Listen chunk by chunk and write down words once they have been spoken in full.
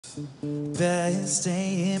Best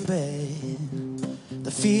day in bed,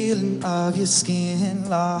 the feeling of your skin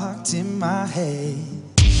locked in my head.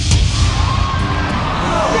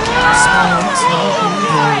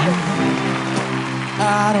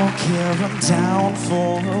 I don't care, I'm down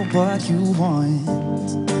for what you want.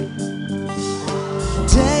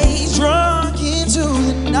 Days drunk into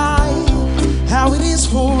the night, how it is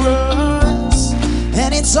for us,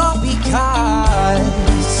 and it's all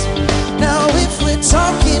because now if we're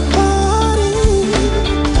talking money,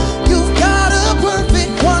 you've got a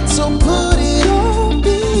perfect one, so put it on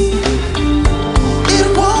me.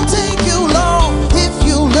 It won't take you long if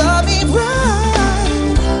you love me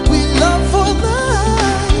right. We love for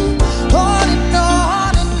life, on and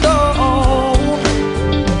on and on.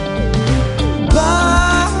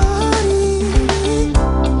 Body,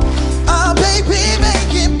 our baby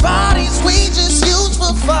making bodies we just use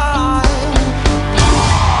for fun.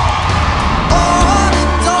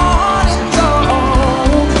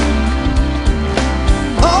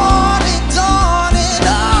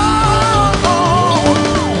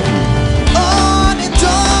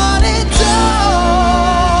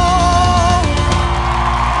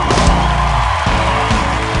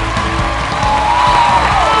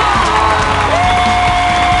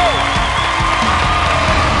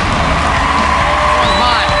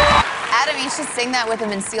 Sing that with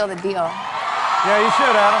him and seal the deal. Yeah, you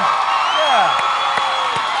should, Adam. Yeah.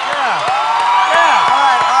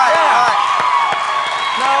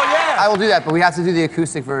 No, yeah. I will do that, but we have to do the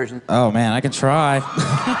acoustic version. Oh man, I can try. Oh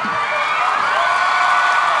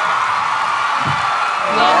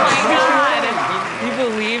my God. You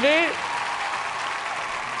believe it?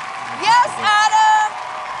 Yes, Adam!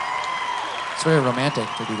 It's very romantic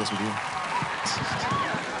to do this with you.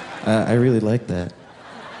 I really like that.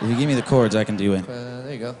 If you give me the chords, I can do it.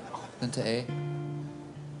 There you go. Then to A.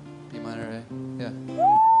 B minor A. Yeah.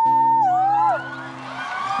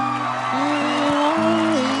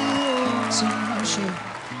 She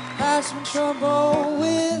had some trouble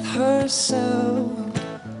with herself.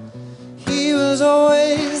 He was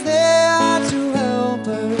always there to help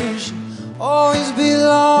her. She always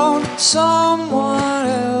belonged to someone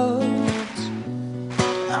else.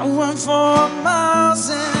 I went for miles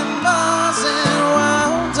and miles and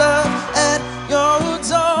wound up at your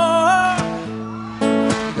door.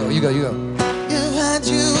 You go. You've had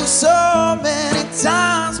you so many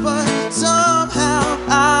times, but somehow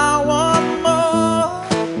I want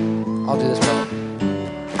more. I'll do this, brother.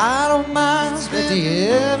 I don't mind spending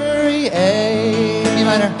every A. B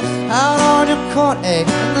minor. out on your court, A, in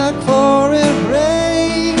the pouring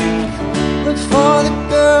rain. Look for the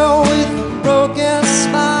girl with the broken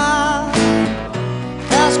smile.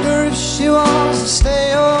 Ask her if she wants to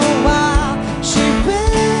stay a while. She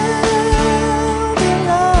will be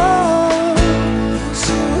loved.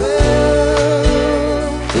 She will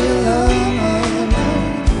be loved.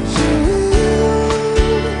 She will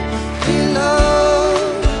be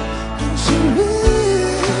loved. She will.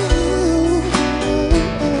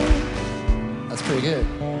 That's pretty good.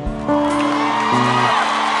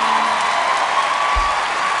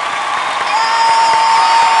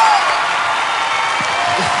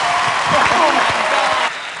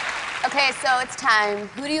 Okay, so it's time.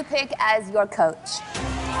 Who do you pick as your coach?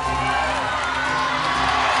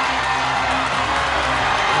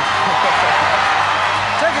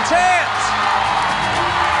 Take a chance.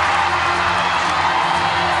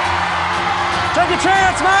 Take a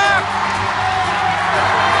chance, Mark.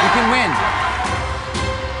 You can win.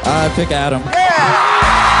 I pick Adam.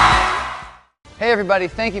 Hey everybody,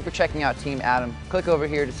 thank you for checking out Team Adam. Click over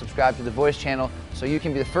here to subscribe to the Voice channel so you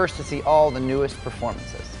can be the first to see all the newest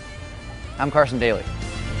performances. I'm Carson Daly.